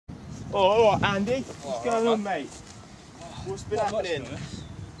All right, Andy. What's going on, mate? What's been happening?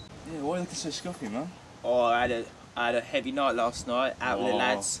 Yeah, why are you looking so scuffy, man? Oh, I had a heavy night last night out with the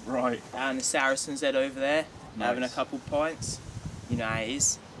lads. Right. Down the Saracen's Head over there, Nice. having a couple pints. You know how it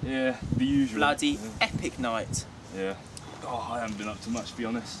is. Yeah, the usual. Bloody epic night. Yeah. Oh, I haven't been up to much, to be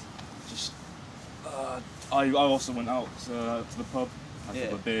honest. Just, I also went out to the pub, had a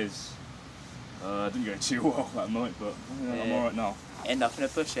couple of beers. Didn't go too well that night, but I'm alright now. End up in a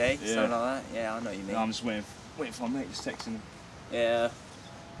bush, eh? Yeah. Something like that. Yeah, I know what you mean. No, I'm just waiting for my mate, just texting him. Yeah.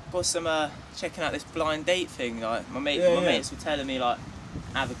 Got some checking out this blind date thing. Like my mates were telling me like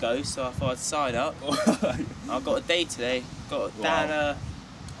have a go, so I thought I'd sign up. I've got a date today. Got down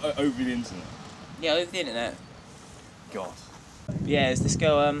over the internet. Yeah, over the internet. God. Yeah, is this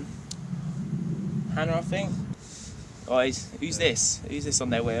girl Hannah, I think. Guys, who's this? Who's this on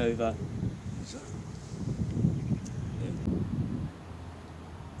their way over? Who's that?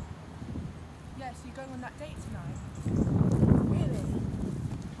 Yeah, so you're going on that date tonight? Really?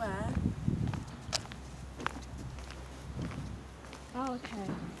 Where? Oh, okay.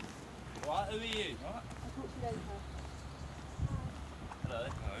 What? Who are you? I'll talk to you later. Hello.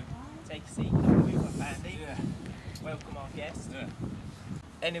 Take a seat. Move up, Andy. Yeah. Welcome our guest. Yeah.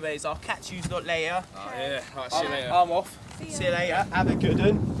 Anyways, I'll catch you lot later. Oh, yeah. Alright, see you later. I'm off. See you later. Have a good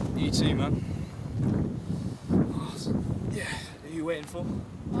one. You too, man. Yeah. Who are you waiting for?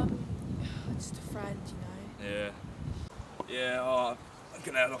 Just a friend, you know. Yeah. Yeah, I'm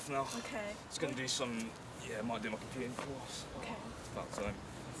gonna head off now. Okay. Just gonna do some, might do my computing course. Okay. It's about time.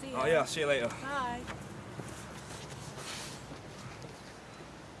 See you. Oh yeah, see you later. Bye.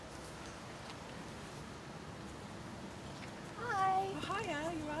 Hi. Oh, hiya,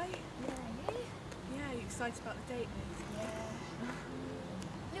 you right? Yeah, you? Yeah, you excited about the date, mate? Yeah.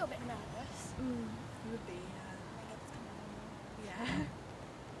 A little bit nervous. You would be, yeah.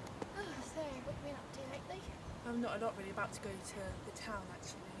 So, what have you been up to lately? I'm not a lot really, about to go to the town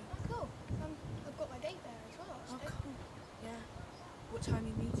actually. Oh, cool. I've got my date there as well. Oh, actually. cool. Yeah. What time are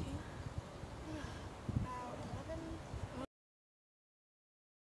you meeting? About 11.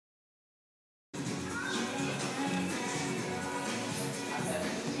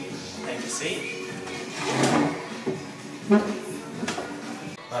 Take a seat.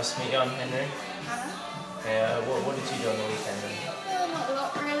 Nice to meet you, I'm Henry. Hannah? Yeah, what did you do on the weekend then? Not a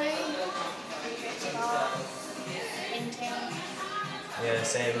lot really. Painting. Yeah,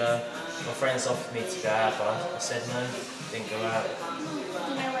 same. My friends offered me to go out, but I said no, didn't go out. Do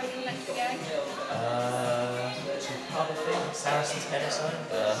you know where you next to go? To a pub, I think, Saracen's Head or something,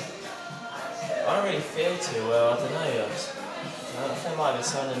 but I don't really feel too well, I don't know. I think I might have been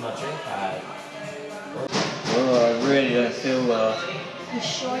selling my drink out. Oh, I really don't feel well. You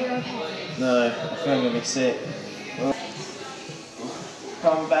sure you're okay? No, I think I'm gonna be sick.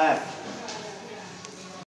 Come back.